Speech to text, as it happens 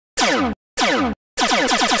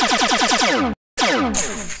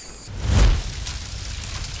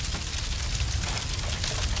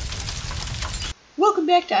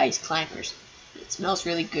to ice climbers. It smells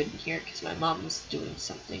really good in here because my mom was doing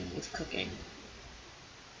something with cooking.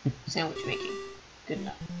 Sandwich making. Good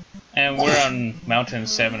enough. And we're on Mountain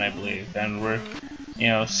 7, I believe, and we're, you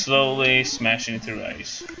know, slowly smashing through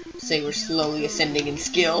ice. Say we're slowly ascending in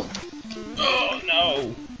skill. Oh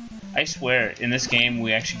no! I swear, in this game,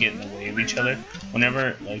 we actually get in the way of each other.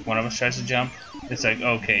 Whenever, like, one of us tries to jump, it's like,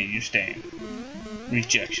 okay, you're staying.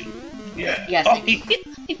 Rejection. Yeah. Yes. Oh, he hit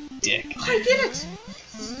my dick. I did it!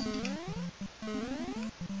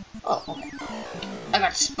 Oh, okay. I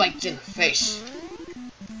got spiked in the face.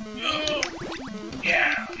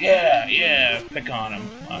 Yeah. Pick on him.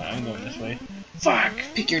 I'm going this way. Fuck!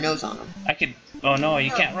 Pick your nose on him. I could. Oh no,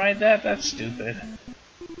 you can't ride that? That's stupid.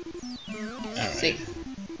 Alright. Safe.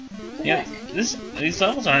 Yeah, these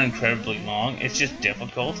levels aren't incredibly long, it's just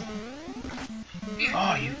difficult.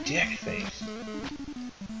 Oh, you dick face.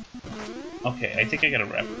 Okay, I think I gotta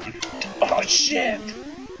wrap around. Oh shit!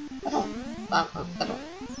 I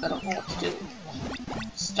don't know what to do.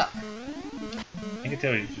 Stuck. I can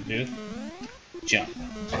tell you what to do. Jump.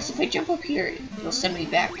 Because if I jump up here, it'll send me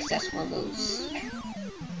back because that's one of those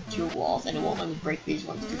through walls, and it won't let me break these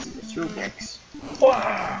ones because these are through bricks.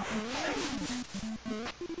 Wow.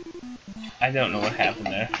 I don't know what happened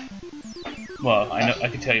there. Well, I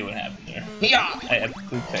can tell you what happened there. Yeah. I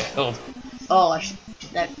epically failed. Oh, I should.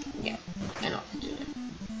 Yeah, I know what to do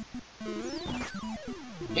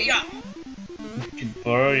it. Yeah. You can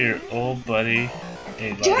borrow your old buddy.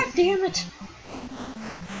 Hey, buddy. God damn it!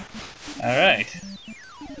 Alright.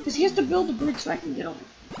 Because he has to build a bridge so I can get over.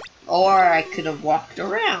 Or I could have walked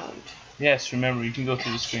around. Yes, remember, you can go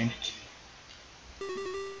through the screen.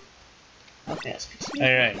 Okay, let's fix it.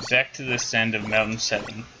 Alright, back to this end of Mountain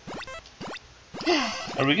 7.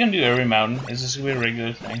 Are we gonna do every mountain? Is this gonna be a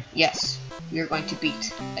regular thing? Yes, we are going to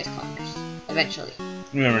beat ice climbers. Eventually.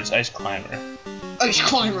 Remember, it's Ice Climber. Ice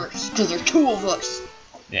climbers! Because there are two of us!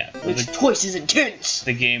 Yeah. Which twice as intense!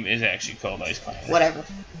 The game is actually called Ice Climber. Whatever.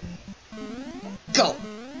 Go!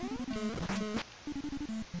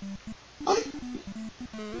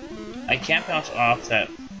 I can't bounce off that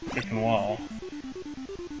freaking wall.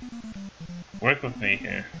 Work with me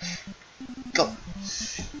here. Go.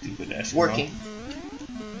 Stupid ass. Working.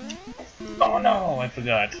 Oh no, I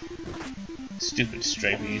forgot. Stupid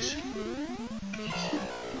stripies.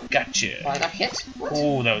 Gotcha. Oh, I got hit? What?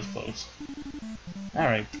 Oh, that was close.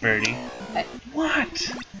 Alright, birdie.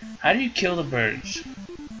 What? How do you kill the birds?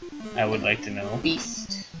 I would like to know.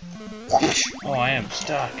 Beast. Oh, I am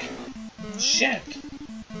stuck. Shit.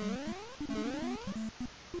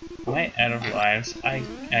 Am I out of lives? I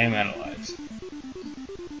am out of lives.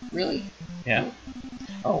 Really? Yeah.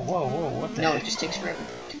 Oh, whoa, what the No, heck? it just takes forever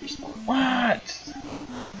to respawn. What?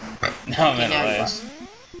 Now I'm out of lives.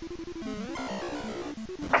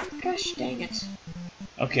 Gosh dang it.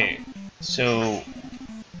 Okay, so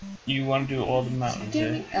you want to do all the mountains,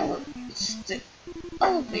 eh? It's the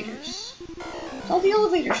elevators. It's all the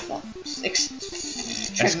elevators' fault.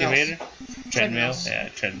 Excavator? Treadmill? Treadmills. Yeah,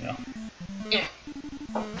 treadmill. Yeah.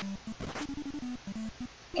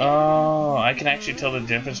 Oh, I can actually tell the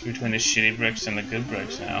difference between the shitty bricks and the good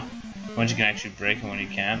bricks now. Ones you can actually break and when you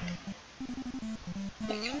can't.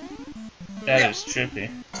 That is trippy.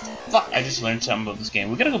 Fuck. I just learned something about this game.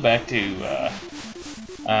 We gotta go back to,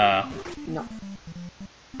 No.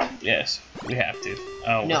 Yes, we have to.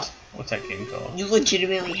 Oh, No. What's that game called? You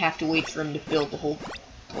legitimately have to wait for him to build the whole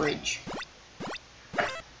bridge.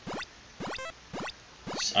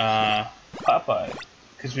 Popeye.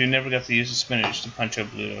 Because we never got to use the spinach to punch up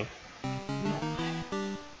Pluto.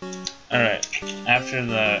 Alright, after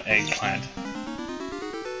the eggplant.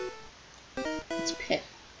 It's pit.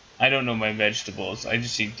 I don't know my vegetables, I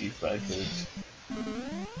just eat deep fried foods.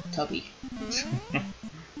 Tubby.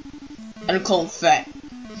 I don't call him fat.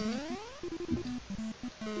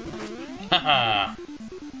 Haha!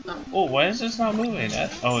 Oh, why is this not moving?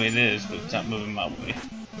 Oh, it is, but it's not moving my way.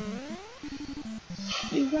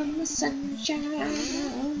 We run the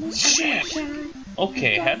sunshine, Shit!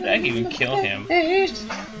 Okay, how did I even kill him?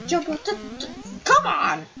 Jump up the... Come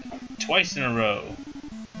on! Twice in a row.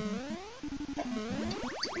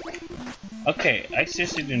 Okay, I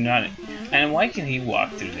seriously do not... And why can he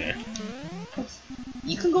walk through there?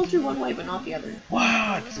 You can go through one way, but not the other.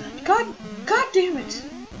 What? God damn it!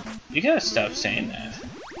 You gotta stop saying that.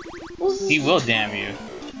 Well, He will damn you.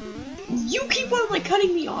 You keep on, like,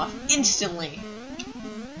 cutting me off instantly.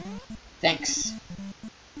 Thanks.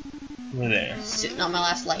 We're there. Sitting on my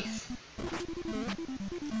last life.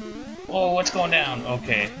 Oh, what's going down?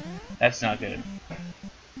 Okay, that's not good.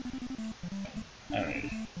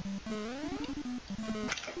 Alright.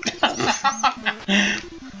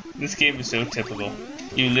 This game is so typical.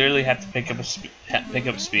 You literally have to pick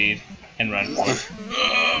up speed and run for it.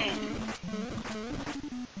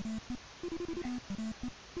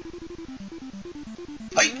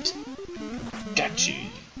 Fight! Got you,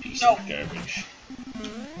 piece of garbage.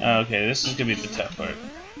 Okay, this is gonna be the tough part.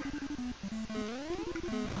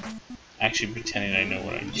 Actually pretending I know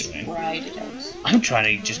what I'm doing. Ride it out. I'm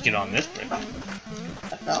trying to just get on this brick. I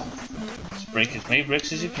fell. Just break as many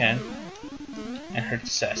bricks as you can and hurt the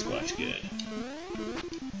Sasquatch good.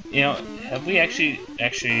 You know, have we actually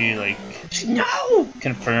like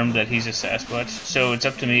confirmed that he's a Sasquatch? So it's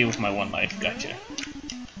up to me with my one life. Gotcha.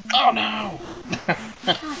 Oh no!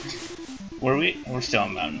 We're still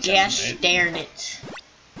on Mountain 7, Gosh right? darn it.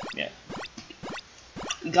 Yeah.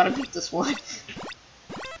 We gotta beat this one.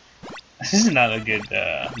 This is not a good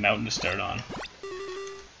mountain to start on.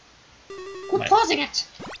 Quit pausing it!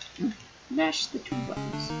 Mash the 2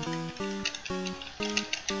 buttons.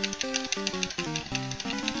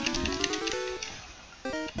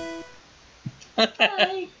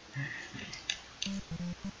 Hi.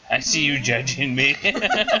 I see you judging me.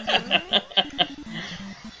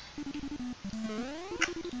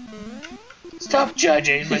 Stop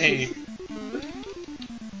judging me.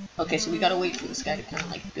 Okay, so we gotta wait for this guy to kind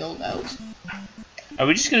of like build out. Are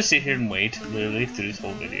we just gonna sit here and wait, literally, through this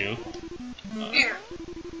whole video? Here.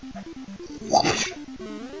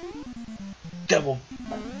 Double.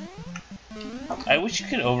 I wish you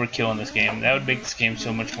could overkill in this game. That would make this game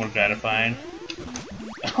so much more gratifying.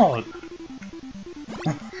 Oh.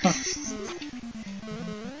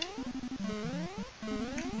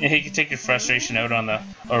 Yeah, you can take your frustration out on the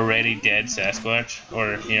already dead Sasquatch,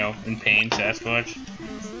 or, you know, in pain Sasquatch.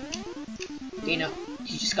 You know,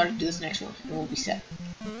 you just gotta do this next one, and we'll be set.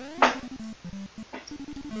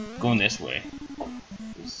 Going this way.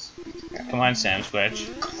 Come on, Sasquatch.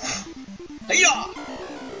 Hiya!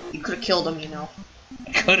 You could've killed him, you know.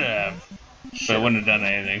 I could have, but I wouldn't have done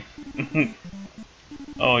anything.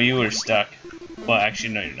 Oh, you were stuck. Well,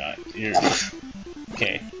 actually, no, you're not. You're...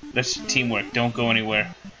 Okay, that's teamwork. Don't go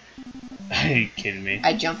anywhere. Are you kidding me?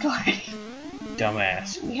 I jumped already.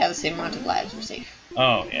 Dumbass. We have the same amount of lives, we're safe.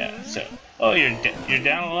 Oh, yeah, so... Oh, you're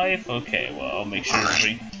down a life? Okay, well, I'll make sure to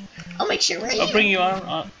bring... I'll make sure we're I'll bring you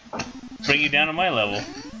on... bring you down to my level.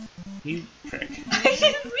 You prick. I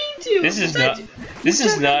didn't mean to! This is not... This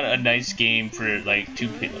is not a nice game for, like,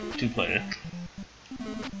 two-player.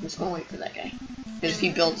 I'm just gonna wait for that guy. Because if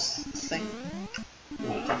he builds the thing...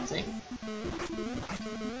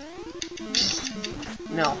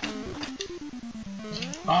 No.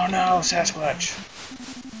 Oh no, Sasquatch!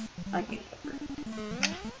 I can't.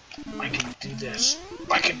 I can do this.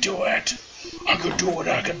 I can do it! I can do it,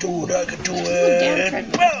 I can do it, I can do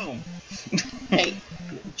it! Boom! Hey,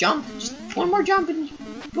 jump. Just one more jump and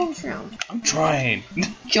bonus round. I'm trying.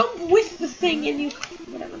 Jump with the thing and you...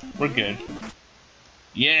 Whatever. We're good.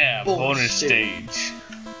 Yeah, bonus stage.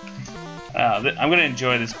 I'm gonna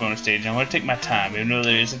enjoy this bonus stage. I'm gonna take my time. Even though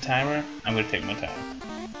there is a timer, I'm gonna take my time.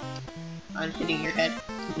 On hitting your head,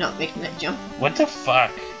 not making that jump. What the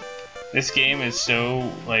fuck? This game is so,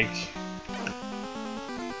 like...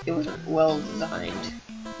 It wasn't well designed,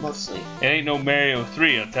 mostly. It ain't no Mario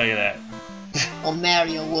 3, I'll tell you that. Or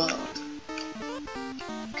Mario World.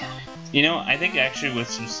 God. You know, I think actually with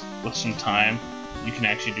some time, you can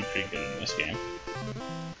actually do pretty good in this game.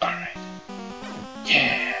 Alright.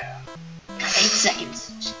 Yeah! 8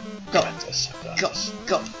 seconds. Go. Got this, I got Go. this.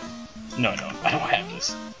 Go. No, I don't have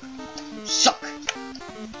this. Suck.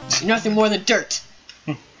 You're nothing more than dirt.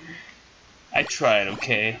 I tried,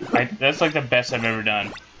 okay? That's like the best I've ever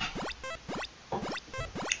done.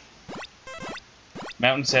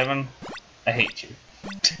 Mountain 7, I hate you.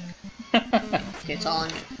 Okay, it's all on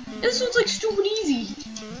you. This one's like stupid easy.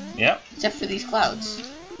 Yep. Except for these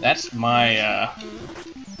clouds. That's my,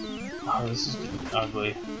 Oh, this is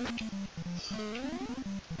ugly.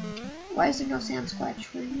 Why is there no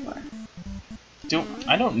Sasquatch where you are?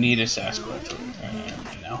 I don't need a Sasquatch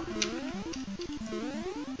right now.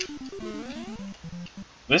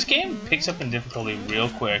 This game picks up in difficulty real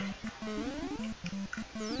quick.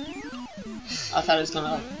 I thought it was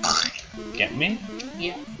gonna like... Get me?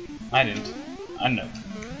 Yeah. I didn't. I know.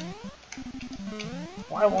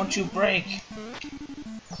 Why won't you break?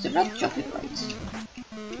 They're not jumping right.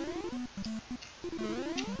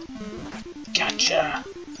 Gotcha!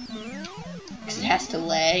 Because it has to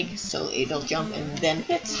lag, so it'll jump and then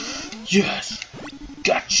hit. Yes!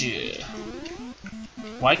 Gotcha!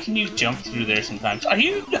 Why can you jump through there sometimes? Are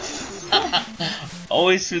you?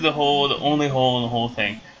 Always through the hole, the only hole in the whole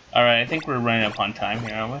thing. Alright, I think we're running up on time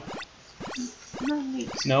here, aren't we?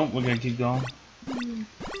 No, we're gonna keep going.